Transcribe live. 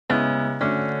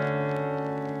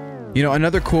You know,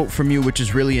 another quote from you, which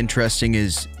is really interesting,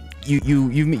 is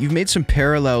you've made some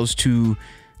parallels to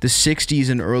the 60s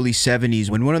and early 70s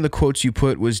when one of the quotes you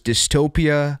put was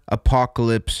dystopia,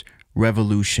 apocalypse,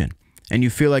 revolution. And you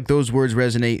feel like those words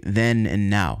resonate then and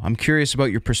now. I'm curious about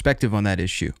your perspective on that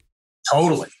issue.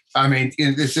 Totally. I mean,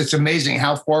 it's amazing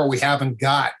how far we haven't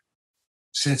got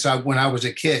since when I was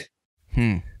a kid.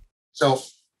 So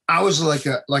I was like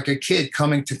a kid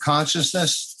coming to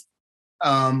consciousness.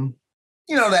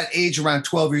 You know, that age around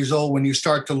 12 years old when you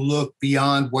start to look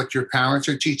beyond what your parents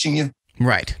are teaching you.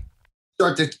 Right.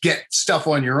 Start to get stuff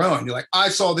on your own. You're like, I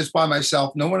saw this by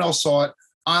myself. No one else saw it.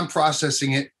 I'm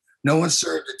processing it. No one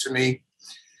served it to me.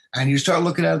 And you start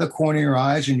looking out of the corner of your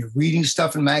eyes and you're reading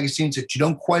stuff in magazines that you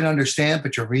don't quite understand,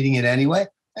 but you're reading it anyway.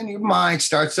 And your mind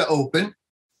starts to open.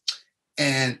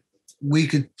 And we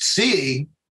could see,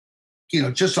 you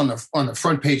know, just on the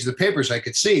front page of the papers, I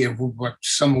could see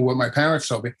some of what my parents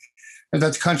told me,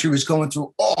 that the country was going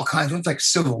through all kinds of, it's like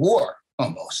civil war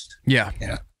almost. Yeah. You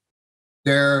know,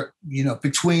 there, you know,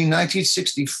 between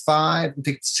 1965, I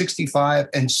think 65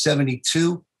 and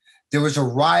 72, there was a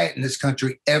riot in this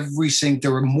country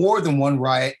there were more than one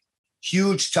riot,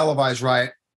 huge televised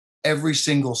riot every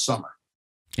single summer.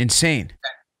 Insane.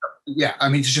 Yeah. I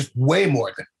mean, it's just way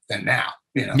more than now,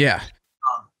 you know? Yeah.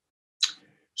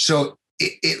 So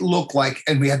it looked like,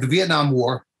 and we had the Vietnam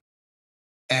War,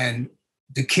 and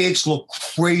the kids looked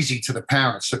crazy to the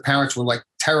parents. The parents were like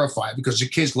terrified because the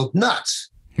kids looked nuts.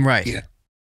 Right. You know?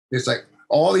 It's like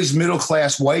all these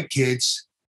middle-class white kids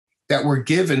that were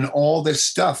given all this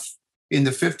stuff in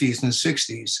the 50s and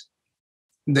 60s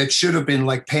that should have been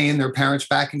like paying their parents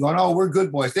back and going, oh, we're good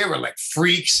boys. They were like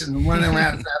freaks and running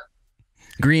around.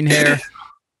 Green hair.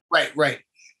 Right.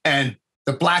 And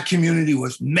the black community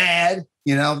was mad.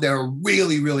 You know, they were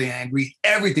really, really angry.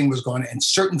 Everything was going on. And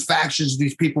certain factions of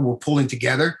these people were pulling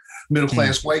together.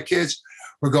 Middle-class white kids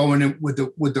were going in with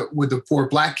the poor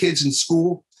black kids in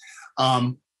school.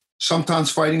 Sometimes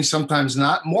fighting, sometimes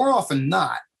not. More often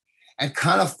not. And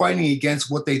kind of fighting against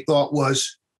what they thought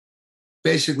was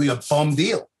basically a bum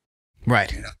deal.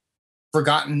 Right. You know,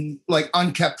 forgotten, like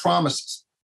unkept promises.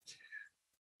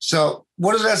 So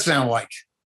what does that sound like?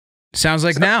 Sounds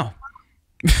like now.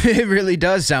 It really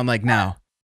does sound like now.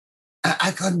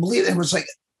 I couldn't believe it. It was like,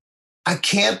 I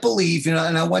can't believe, you know,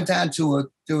 and I went down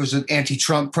to there was an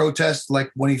anti-Trump protest,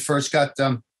 like when he first got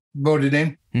voted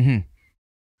in. Mm-hmm.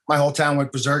 My whole town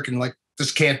went berserk and like,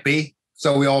 this can't be.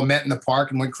 So we all met in the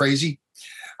park and went crazy.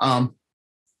 And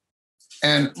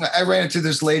I ran into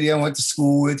this lady I went to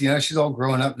school with, you know, she's all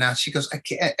grown up now. She goes, I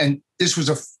can't. And this was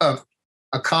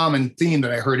a common theme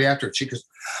that I heard after it. She goes,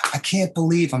 I can't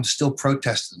believe I'm still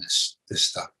protesting this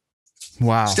stuff.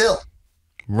 Wow. Still.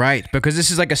 Right. Because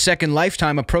this is like a second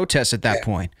lifetime of protests at that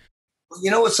point.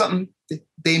 You know what's something?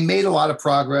 They made a lot of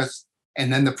progress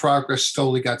and then the progress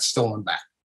slowly got stolen back.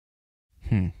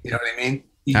 You know what I mean?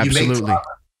 Absolutely. There's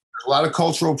a lot of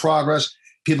cultural progress.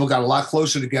 People got a lot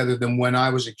closer together than when I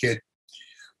was a kid.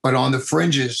 But on the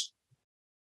fringes,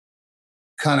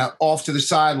 kind of off to the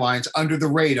sidelines, under the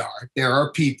radar, there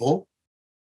are people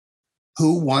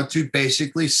who want to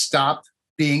basically stop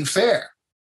being fair.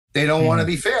 They don't want to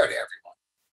be fair to everyone.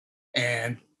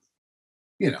 And,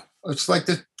 you know, it's like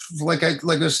I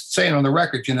was saying on the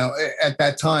record, you know, at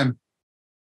that time,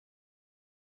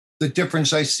 the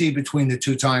difference I see between the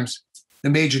two times, the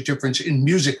major difference in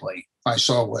musically I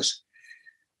saw was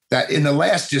that in the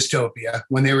last dystopia,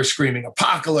 when they were screaming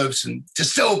apocalypse and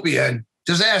dystopia and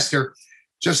disaster,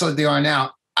 just like they are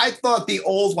now, I thought the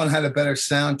old one had a better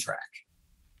soundtrack.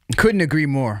 Couldn't agree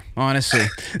more, honestly.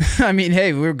 I mean,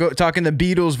 hey, we're talking the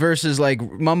Beatles versus like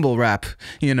mumble rap,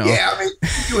 you know. Yeah, I mean,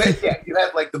 you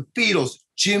had like the Beatles,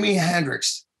 Jimi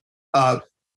Hendrix.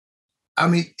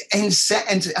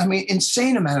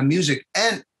 Insane amount of music,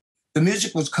 and the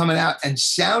music was coming out and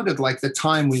sounded like the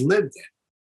time we lived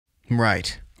in.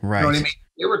 Right. You know what I mean?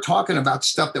 They were talking about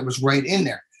stuff that was right in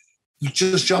there. You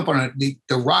just jump on it.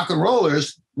 The rock and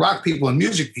rollers, rock people and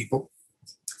music people,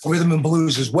 rhythm and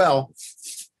blues as well.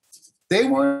 They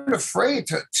weren't afraid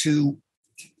to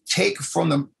take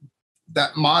from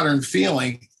that modern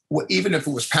feeling, even if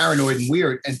it was paranoid and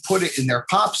weird, and put it in their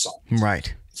pop song.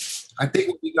 Right. I think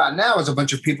what we got now is a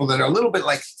bunch of people that are a little bit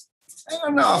like, I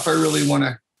don't know if I really want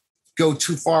to go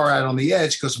too far out on the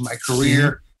edge because of my career.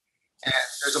 Mm-hmm. And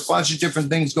there's a bunch of different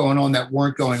things going on that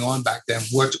weren't going on back then.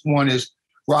 One is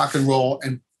rock and roll,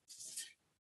 and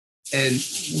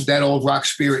that old rock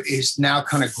spirit is now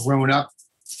kind of grown up,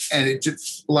 and a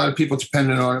lot of people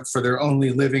depended on it for their only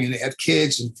living, and they had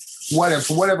kids and whatever.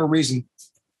 For whatever reason,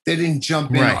 they didn't jump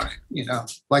in on it. You know,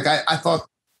 like I thought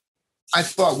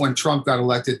when Trump got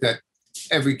elected that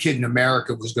every kid in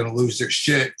America was going to lose their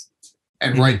shit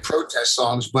and write protest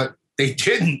songs, but they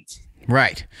didn't.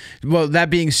 Right. Well, that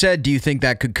being said, do you think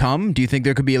that could come? Do you think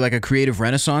there could be like a creative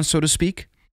renaissance, so to speak?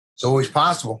 It's always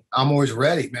possible. I'm always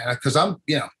ready, man, because I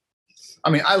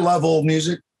love old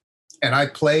music, and I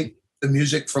play the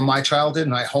music from my childhood,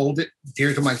 and I hold it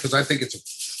dear to because I think it's a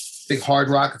big hard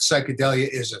rock and psychedelia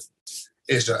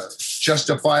is a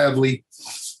justifiably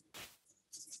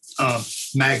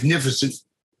magnificent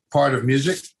part of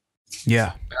music.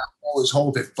 Yeah. And I always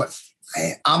hold it, but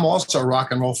I'm also a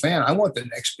rock and roll fan. I want the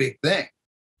next big thing.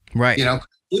 Right.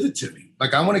 Give it to me.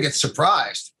 Like, I want to get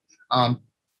surprised. But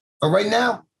right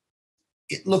now,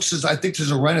 it looks as I think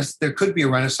there could be a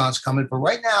renaissance coming. But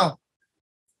right now,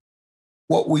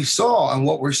 what we saw and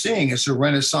what we're seeing is a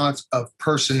renaissance of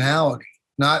personality,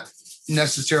 not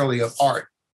necessarily of art.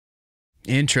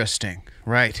 Interesting.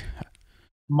 Right.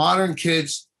 Modern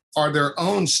kids are their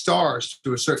own stars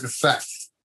to a certain effect.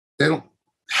 They don't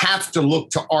have to look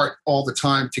to art all the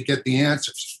time to get the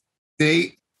answers.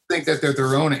 They think that they're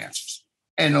their own answers.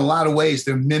 And in a lot of ways,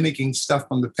 they're mimicking stuff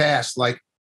from the past. Like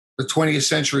the 20th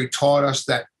century taught us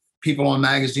that people on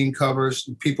magazine covers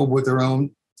and people with their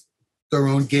own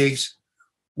gigs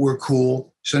were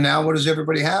cool. So now what does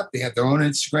everybody have? They have their own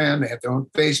Instagram. They have their own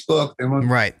Facebook.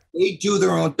 Right. They do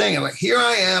their own thing. And like, here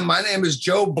I am. My name is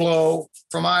Joe Blow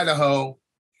from Idaho.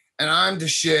 And I'm the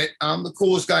shit. I'm the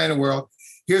coolest guy in the world.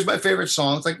 Here's my favorite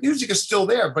song. It's like music is still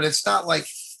there, but it's not like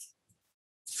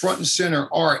front and center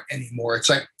art anymore. It's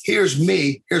like, here's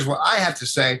me. Here's what I have to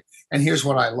say. And here's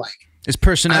what I like. It's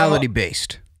personality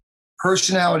based.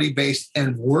 Personality based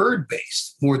and word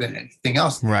based more than anything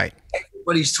else. Right.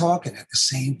 Everybody's talking at the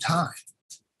same time.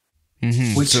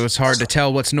 Mm-hmm. So it's hard to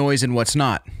tell what's noise and what's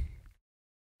not.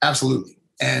 Absolutely.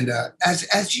 And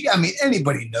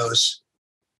anybody knows.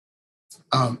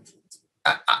 I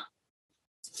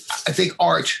think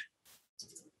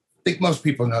most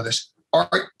people know this.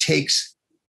 Art takes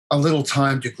a little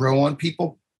time to grow on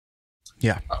people.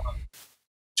 Yeah.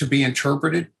 To be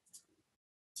interpreted.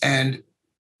 And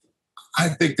I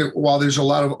think that while there's a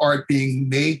lot of art being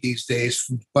made these days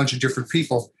from a bunch of different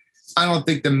people, I don't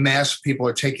think the mass of people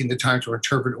are taking the time to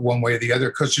interpret it one way or the other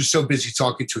because they're so busy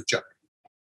talking to each other.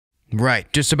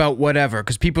 Right. Just about whatever.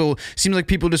 Because seems like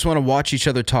people just want to watch each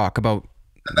other talk about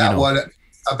whatever,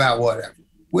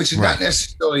 which is not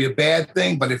necessarily a bad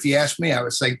thing. But if you ask me, I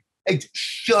would say, hey,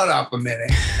 shut up a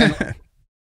minute and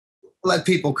let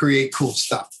people create cool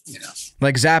stuff,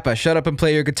 Like Zappa, shut up and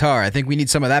play your guitar. I think we need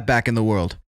some of that back in the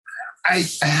world. I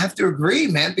have to agree,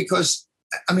 man, because,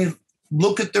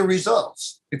 look at the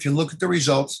results. If you look at the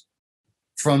results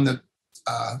from the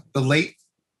late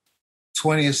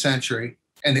 20th century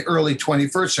and the early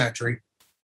 21st century,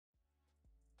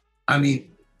 the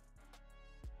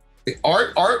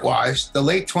art-wise, the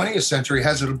late 20th century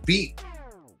has a beat.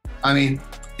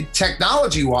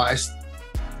 Technology-wise,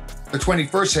 the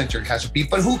 21st century has a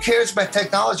beat. But who cares about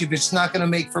technology if it's not going to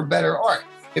make for better art?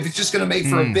 If it's just going to make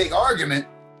for a big argument,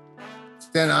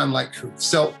 then I'm like,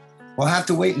 so we'll have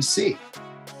to wait and see.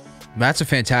 That's a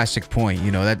fantastic point,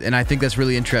 and I think that's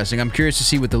really interesting. I'm curious to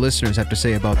see what the listeners have to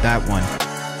say about that one.